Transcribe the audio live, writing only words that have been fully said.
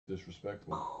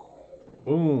Disrespectful.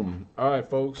 Boom. All right,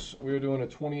 folks. We're doing a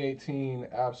 2018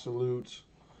 Absolute.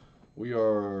 We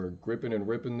are gripping and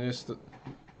ripping this.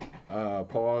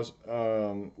 Pause.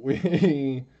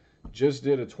 We just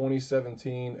did a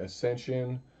 2017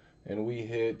 Ascension, and we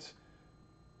hit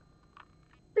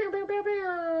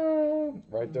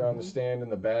right there on the stand in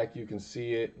the back. You can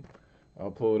see it. I'll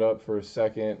pull it up for a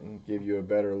second and give you a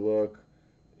better look.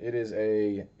 It is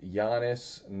a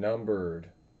Giannis numbered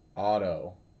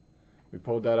auto. We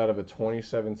pulled that out of a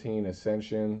 2017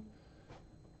 Ascension.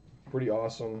 Pretty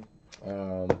awesome.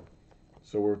 So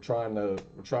we're trying to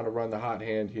run the hot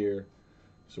hand here.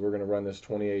 So we're gonna run this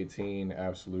 2018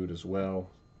 Absolute as well.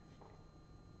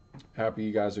 Happy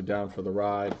you guys are down for the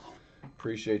ride.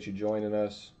 Appreciate you joining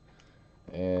us.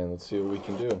 And let's see what we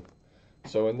can do.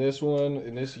 So in this one,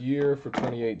 in this year for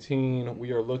 2018,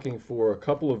 we are looking for a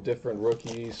couple of different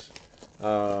rookies.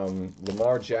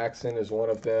 Lamar Jackson is one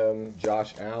of them.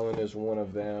 Josh Allen is one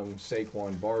of them.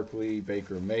 Saquon Barkley,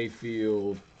 Baker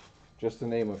Mayfield, just to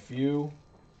name a few.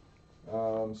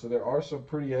 So there are some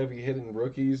pretty heavy hitting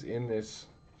rookies in this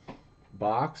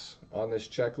box on this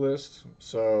checklist.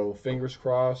 So fingers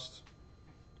crossed.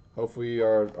 Hopefully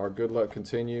our good luck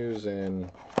continues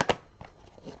and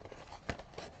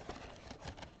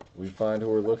we find who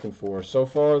we're looking for. So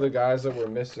far, the guys that we're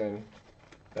missing,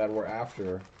 that we're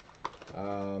after,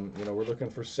 we're looking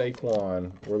for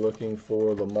Saquon. We're looking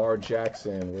for Lamar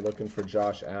Jackson. We're looking for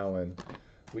Josh Allen.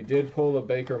 We did pull a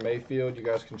Baker Mayfield. You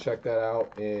guys can check that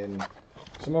out in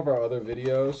some of our other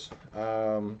videos.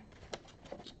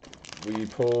 We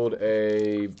pulled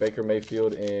a Baker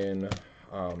Mayfield in,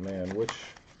 oh man, which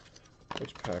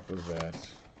pack was that?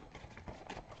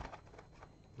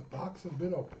 The box has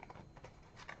been open.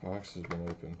 Box has been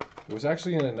open. It was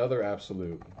actually in another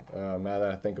Absolute, now that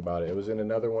I think about it. It was in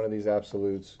another one of these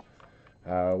Absolutes.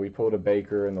 We pulled a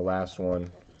Baker in the last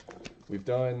one.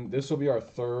 This will be our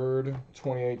third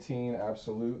 2018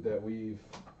 Absolute that we've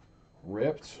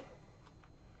ripped.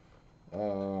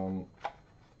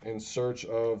 In search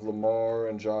of Lamar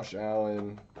and Josh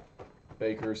Allen,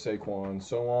 Baker, Saquon,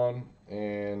 so on.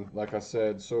 And like I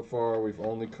said, so far we've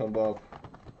only come up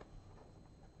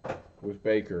with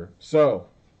Baker. So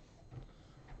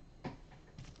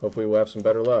hopefully we'll have some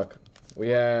better luck. We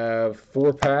have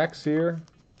 4 packs here,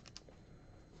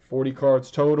 40 cards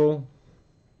total.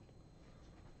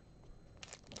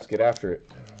 Let's get after it.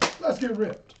 Let's get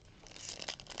ripped.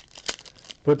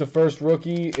 Put the first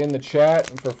rookie in the chat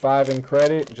for 5 in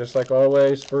credit, just like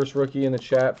always. First rookie in the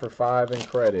chat for 5 in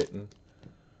credit. And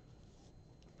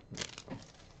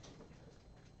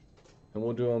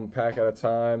we'll do them pack at a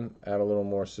time, add a little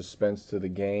more suspense to the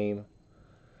game.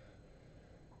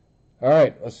 All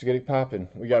right, let's get it popping.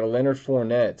 We got a Leonard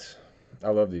Fournette. I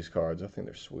love these cards. I think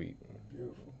they're sweet.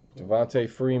 Beautiful. Devontae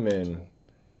Freeman,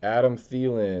 Adam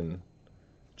Thielen,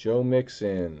 Joe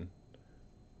Mixon,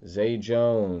 Zay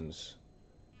Jones,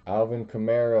 Alvin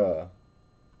Kamara,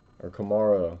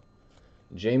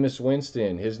 Jameis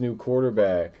Winston, his new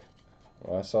quarterback.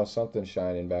 Well, I saw something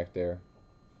shining back there.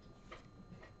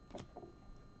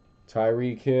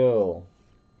 Tyreek Hill.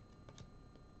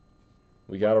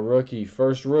 We got a rookie.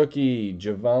 First rookie,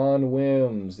 Javon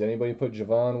Wims. Did anybody put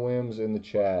Javon Wims in the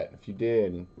chat? If you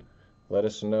did, let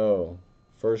us know.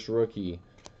 First rookie.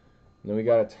 And then we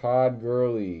got a Todd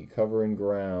Gurley, covering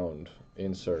ground,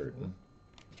 insert.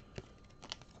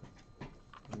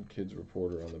 Kids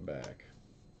Reporter on the back.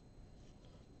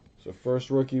 So first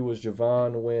rookie was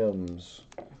Javon Wims.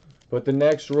 Put the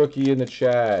next rookie in the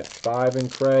chat. 5 in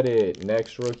credit.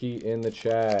 Next rookie in the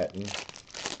chat.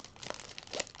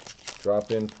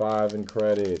 Drop in 5 in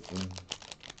credit.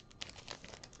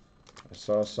 I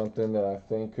saw something that I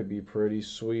think could be pretty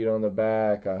sweet on the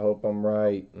back. I hope I'm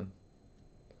right.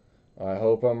 I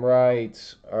hope I'm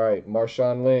right. All right,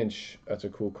 Marshawn Lynch. That's a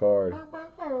cool card.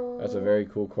 That's a very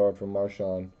cool card from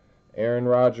Marshawn. Aaron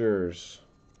Rodgers.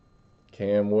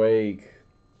 Cam Wake.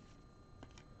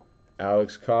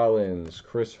 Alex Collins.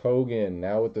 Chris Hogan,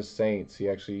 now with the Saints. He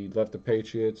actually left the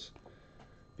Patriots,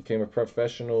 became a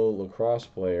professional lacrosse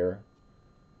player,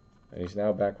 and he's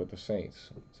now back with the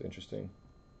Saints. It's interesting.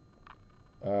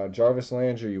 Jarvis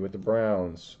Landry with the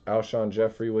Browns. Alshon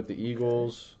Jeffrey with the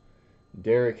Eagles.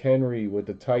 Derrick Henry with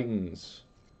the Titans.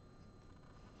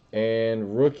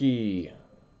 And rookie.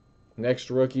 Next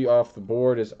rookie off the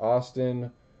board is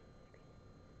Austin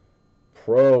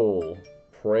Proehl.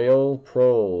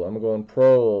 I'm going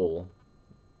Proehl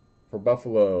for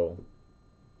Buffalo.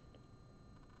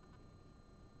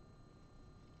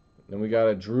 Then we got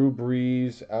a Drew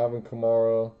Brees, Alvin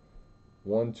Kamara,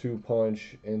 1-2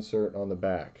 punch insert on the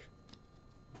back.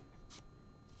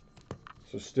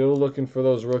 So still looking for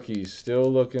those rookies.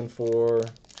 Still looking for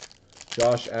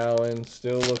Josh Allen.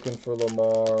 Still looking for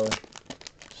Lamar.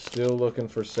 Still looking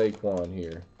for Saquon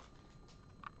here.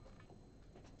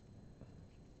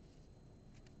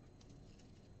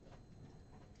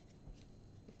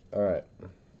 All right.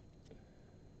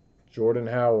 Jordan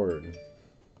Howard.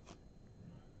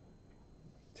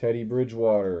 Teddy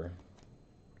Bridgewater.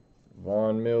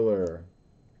 Von Miller.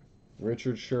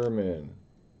 Richard Sherman.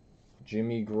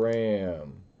 Jimmy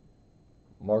Graham.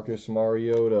 Marcus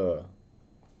Mariota.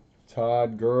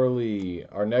 Todd Gurley.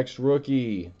 Our next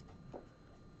rookie,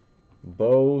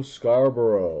 Bo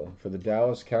Scarborough for the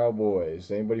Dallas Cowboys.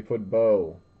 Anybody put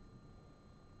Bo?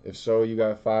 If so, you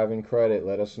got 5 in credit.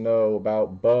 Let us know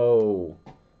about Bo.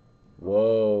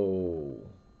 Whoa.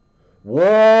 Whoa!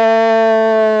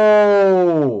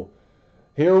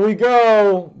 Here we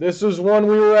go. This is one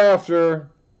we were after.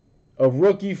 A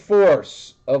rookie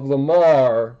force of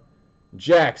Lamar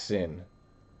Jackson.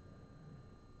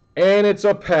 And it's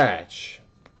a patch.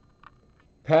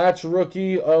 Patch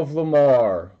rookie of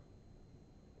Lamar.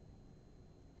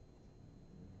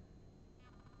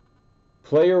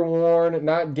 Player worn,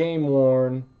 not game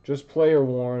worn, just player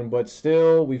worn, but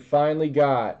still we finally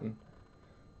got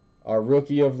our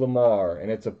rookie of Lamar,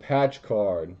 and it's a patch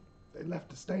card. They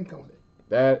left a stank on it.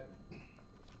 That,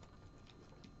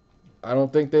 I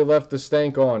don't think they left the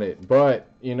stank on it, but,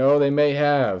 you know, they may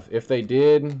have. If they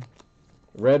did,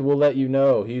 Red will let you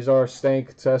know. He's our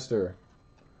stank tester.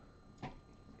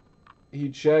 He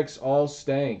checks all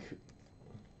stank.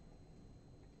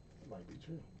 Might be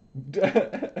true.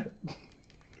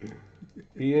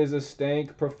 He is a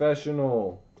stank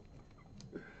professional.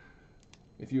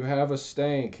 If you have a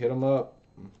stank, hit him up.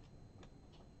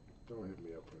 Don't hit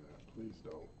me up for that. Please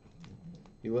don't.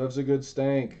 He loves a good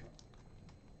stank.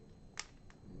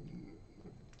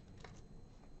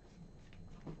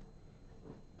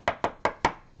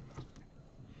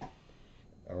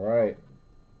 All right.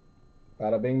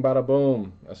 Bada bing, bada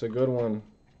boom. That's a good one.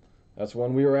 That's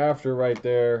one we were after right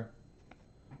there.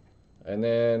 And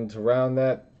then to round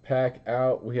that pack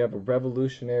out, we have a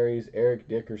Revolutionaries Eric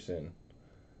Dickerson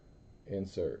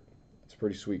insert. It's a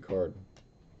pretty sweet card.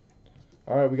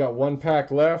 All right, we got one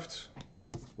pack left.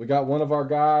 We got one of our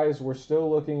guys. We're still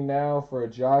looking now for a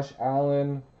Josh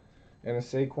Allen and a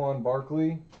Saquon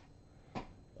Barkley.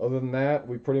 Other than that,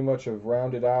 we pretty much have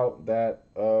rounded out that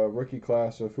rookie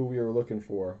class of who we were looking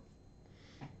for.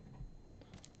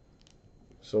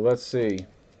 So let's see.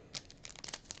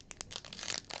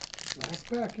 Last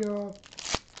pack, y'all.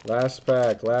 Last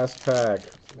pack, last pack.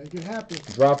 Make it happen.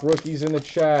 Drop rookies in the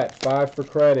chat. 5 for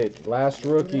credit. Last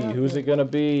rookie. Who's it going to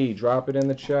be? Drop it in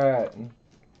the chat.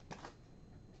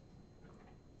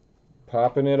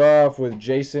 Popping it off with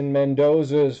Jason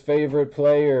Mendoza's favorite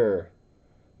player,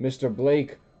 Mr.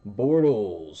 Blake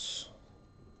Bortles.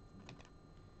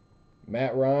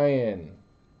 Matt Ryan.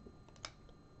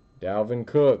 Dalvin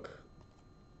Cook.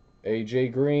 A.J.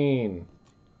 Green.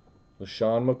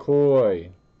 LaShawn McCoy.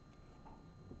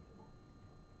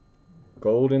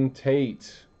 Golden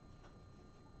Tate.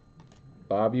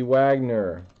 Bobby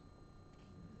Wagner.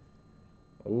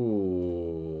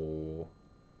 Ooh.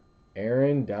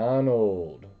 Aaron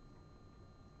Donald.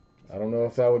 I don't know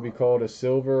if that would be called a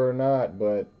silver or not,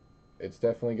 but it's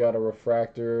definitely got a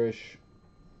refractor-ish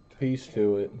piece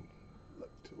to it.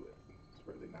 Look to it. It's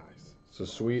really nice. It's a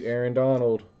sweet Aaron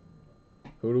Donald.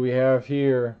 Who do we have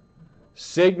here?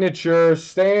 Signature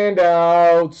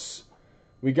standouts.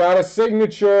 We got a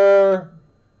signature.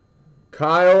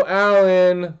 Kyle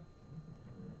Allen.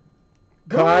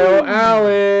 Kyle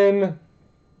Allen.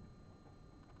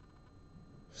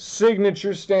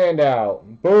 Signature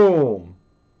standout. Boom.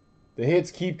 The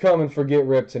hits keep coming for Get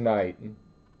Ripped tonight.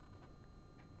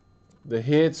 The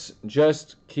hits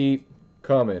just keep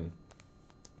coming.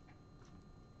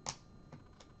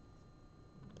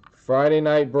 Friday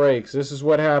night breaks. This is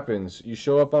what happens. You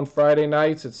show up on Friday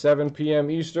nights at 7 p.m.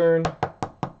 Eastern.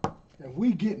 And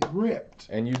we getting ripped.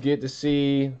 And you get to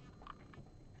see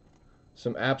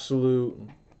some absolute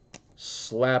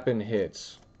slapping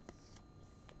hits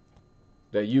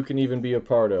that you can even be a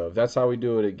part of. That's how we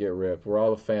do it at Get Ripped. We're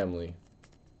all a family.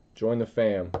 Join the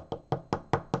fam.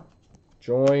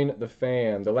 Join the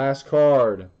fam. The last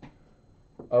card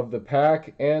of the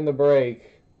pack and the break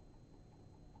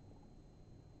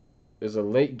is a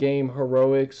late game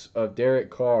heroics of Derek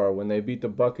Carr when they beat the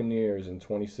Buccaneers in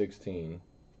 2016.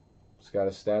 It's got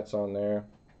his stats on there.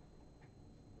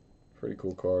 Pretty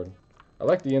cool card. I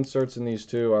like the inserts in these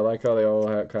too. I like how they all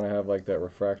kind of have like that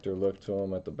refractor look to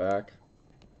them at the back.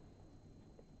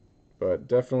 But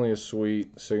definitely a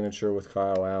sweet signature with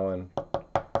Kyle Allen.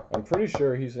 I'm pretty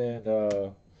sure he's in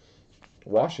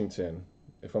Washington,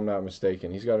 if I'm not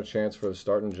mistaken. He's got a chance for the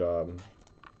starting job.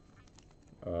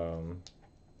 So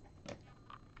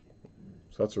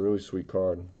that's a really sweet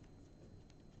card.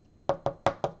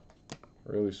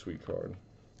 Really sweet card.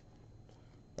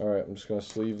 Alright, I'm just going to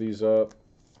sleeve these up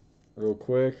real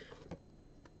quick.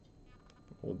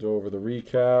 We'll go over the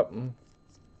recap.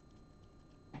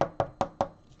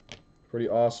 Pretty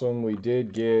awesome. We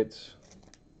did get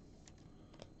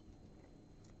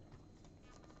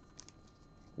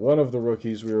one of the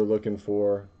rookies we were looking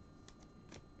for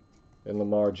in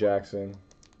Lamar Jackson.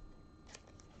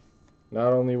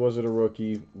 Not only was it a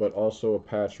rookie, but also a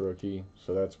patch rookie,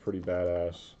 so that's pretty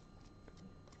badass.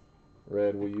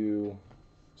 Red, will you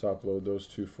top load those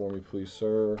two for me, please,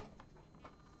 sir?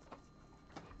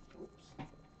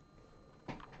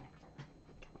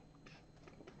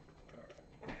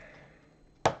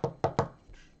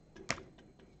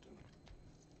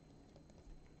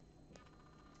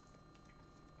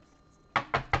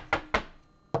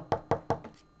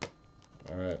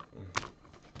 Alright.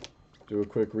 Do a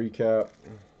quick recap.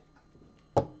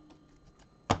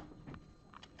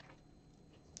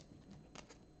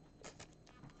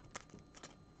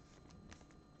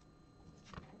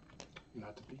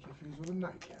 Not to be confused with a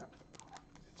nightcap.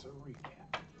 It's a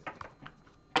recap.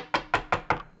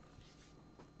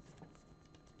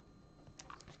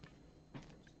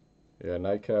 Yeah,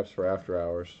 nightcaps for after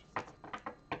hours.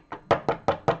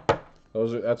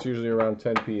 That's usually around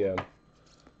 10 p.m.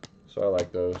 So I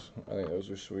like those. I think those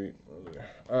are sweet.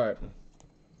 Alright.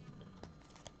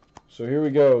 So here we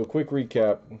go. Quick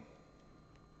recap.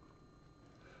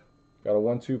 Got a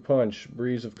 1-2 punch.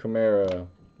 Breeze of Kamara.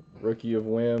 Rookie of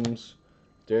Wims.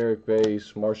 Derek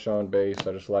Base. Marshawn Base.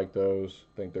 I just like those.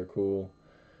 I think they're cool.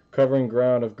 Covering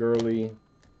Ground of Gurley.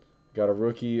 Got a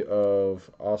rookie of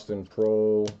Austin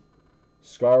Prohl.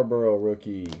 Scarborough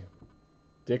rookie.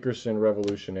 Dickerson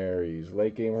Revolutionaries.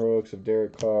 Late Game Heroics of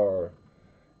Derek Carr.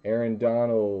 Aaron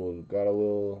Donald. Got a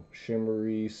little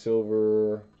shimmery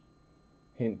silver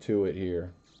hint to it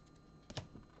here.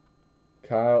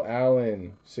 Kyle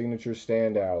Allen. Signature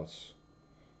Standouts.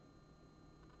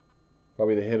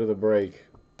 Probably the hit of the break.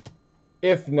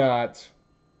 If not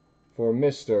for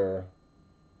Mr.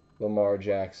 Lamar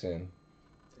Jackson.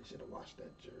 They should have washed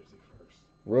that jersey first.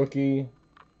 Rookie.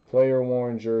 Player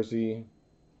worn jersey.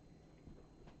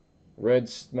 Red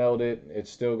smelled it. It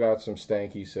still got some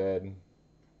stank, he said.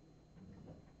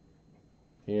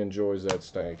 He enjoys that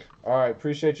stank. Alright,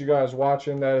 appreciate you guys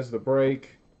watching. That is the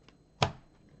break.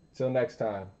 Till next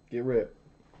time. Get ripped.